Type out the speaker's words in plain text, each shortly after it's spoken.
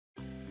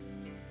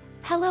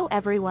Hello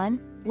everyone,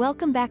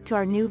 welcome back to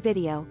our new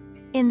video.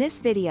 In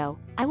this video,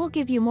 I will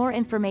give you more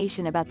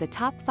information about the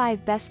top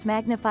 5 best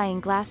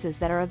magnifying glasses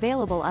that are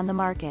available on the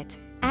market.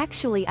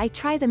 Actually, I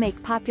try to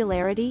make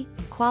popularity,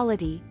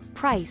 quality,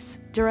 price,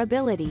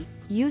 durability,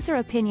 user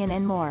opinion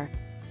and more.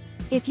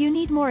 If you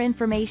need more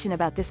information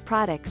about these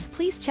products,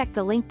 please check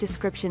the link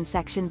description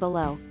section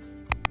below.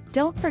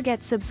 Don't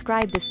forget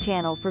subscribe this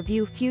channel for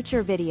view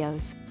future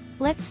videos.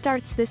 Let's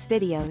start this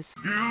videos.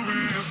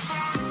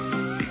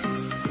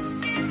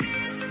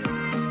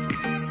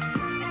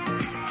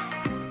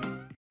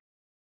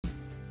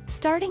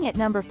 Starting at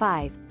number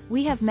 5,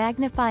 we have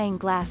magnifying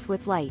glass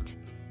with light.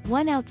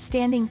 One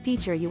outstanding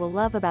feature you will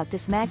love about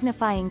this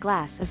magnifying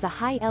glass is the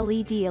high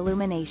LED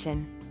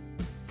illumination.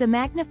 The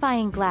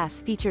magnifying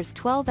glass features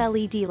 12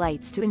 LED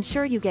lights to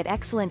ensure you get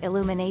excellent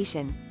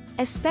illumination,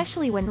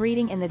 especially when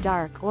reading in the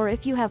dark or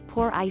if you have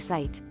poor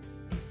eyesight.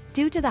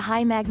 Due to the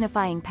high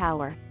magnifying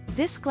power,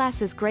 this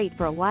glass is great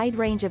for a wide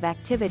range of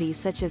activities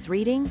such as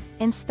reading,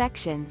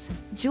 inspections,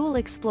 jewel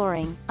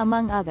exploring,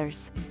 among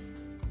others.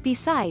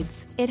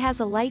 Besides, it has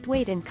a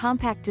lightweight and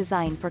compact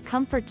design for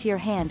comfort to your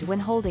hand when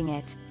holding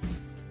it.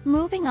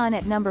 Moving on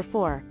at number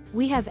 4,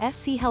 we have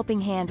SC Helping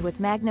Hand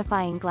with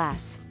magnifying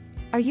glass.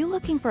 Are you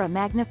looking for a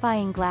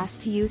magnifying glass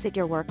to use at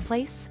your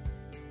workplace?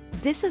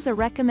 This is a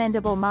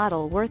recommendable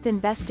model worth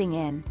investing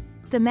in.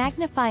 The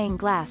magnifying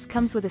glass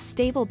comes with a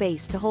stable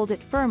base to hold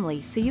it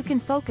firmly so you can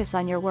focus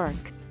on your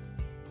work.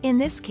 In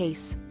this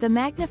case, the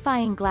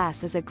magnifying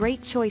glass is a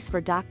great choice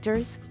for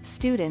doctors,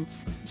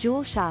 students,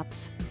 jewel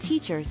shops,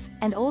 teachers,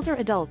 and older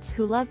adults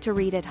who love to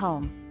read at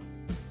home.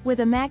 With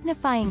a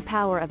magnifying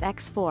power of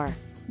X4,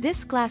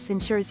 this glass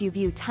ensures you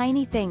view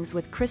tiny things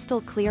with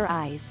crystal clear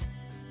eyes.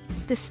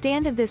 The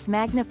stand of this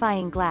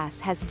magnifying glass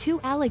has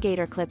 2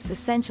 alligator clips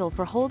essential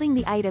for holding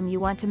the item you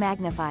want to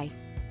magnify.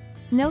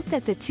 Note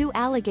that the 2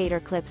 alligator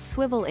clips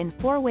swivel in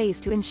 4 ways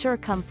to ensure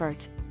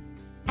comfort.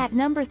 At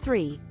number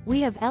 3,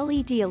 we have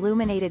LED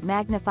illuminated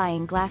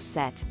magnifying glass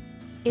set.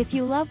 If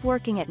you love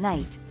working at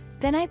night,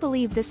 then I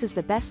believe this is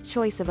the best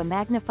choice of a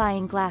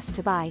magnifying glass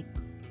to buy.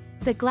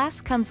 The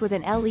glass comes with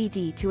an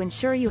LED to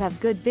ensure you have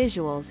good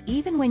visuals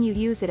even when you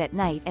use it at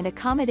night and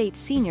accommodates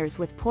seniors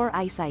with poor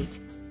eyesight.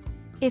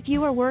 If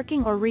you are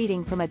working or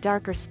reading from a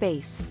darker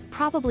space,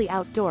 probably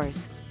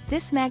outdoors,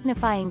 this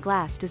magnifying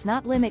glass does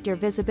not limit your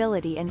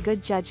visibility and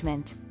good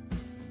judgment.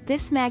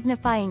 This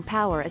magnifying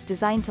power is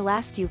designed to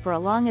last you for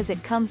as long as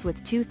it comes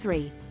with 2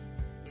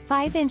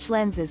 3.5-inch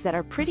lenses that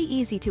are pretty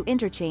easy to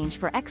interchange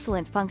for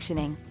excellent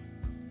functioning.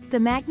 The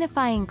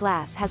magnifying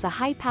glass has a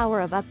high power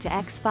of up to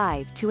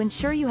X5 to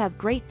ensure you have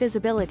great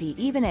visibility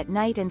even at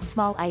night and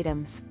small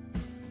items.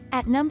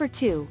 At number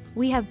 2,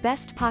 we have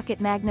Best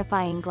Pocket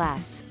Magnifying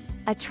Glass.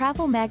 A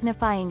travel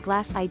magnifying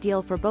glass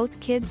ideal for both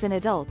kids and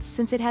adults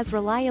since it has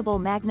reliable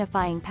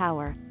magnifying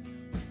power.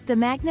 The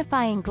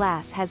magnifying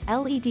glass has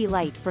LED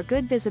light for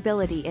good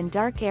visibility in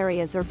dark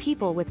areas or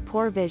people with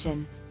poor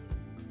vision.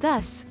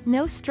 Thus,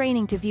 no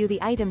straining to view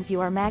the items you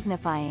are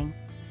magnifying.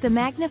 The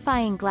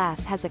magnifying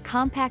glass has a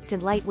compact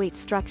and lightweight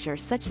structure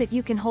such that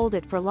you can hold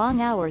it for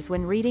long hours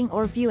when reading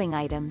or viewing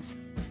items.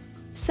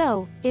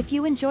 So, if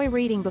you enjoy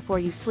reading before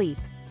you sleep,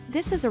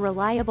 this is a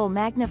reliable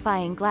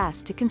magnifying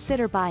glass to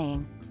consider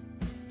buying.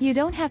 You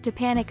don't have to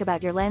panic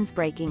about your lens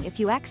breaking if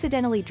you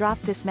accidentally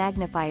drop this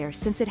magnifier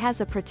since it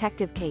has a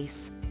protective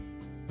case.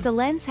 The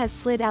lens has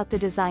slid out the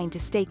design to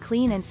stay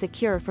clean and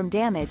secure from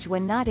damage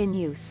when not in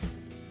use.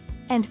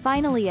 And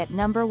finally at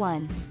number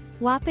 1.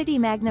 Wapiti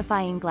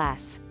Magnifying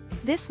Glass.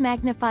 This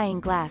magnifying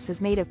glass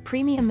is made of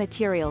premium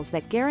materials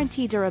that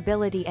guarantee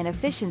durability and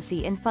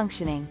efficiency in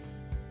functioning.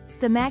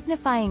 The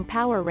magnifying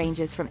power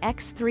ranges from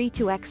X3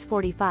 to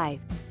X45,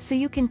 so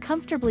you can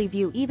comfortably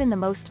view even the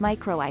most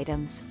micro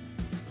items.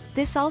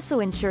 This also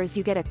ensures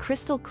you get a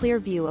crystal clear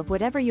view of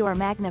whatever you are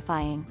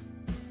magnifying.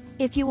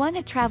 If you want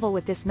to travel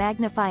with this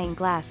magnifying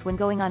glass when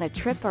going on a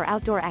trip or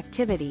outdoor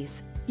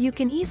activities, you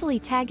can easily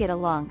tag it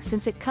along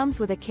since it comes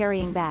with a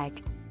carrying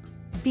bag.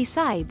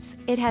 Besides,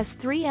 it has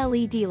 3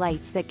 LED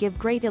lights that give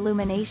great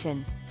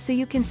illumination, so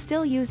you can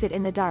still use it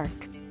in the dark.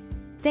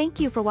 Thank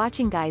you for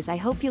watching guys. I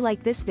hope you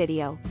like this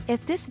video.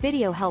 If this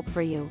video helped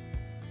for you,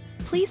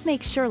 please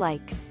make sure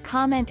like,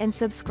 comment and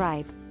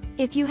subscribe.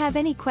 If you have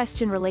any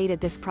question related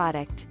this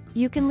product,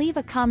 you can leave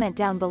a comment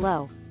down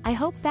below. I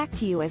hope back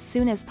to you as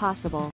soon as possible.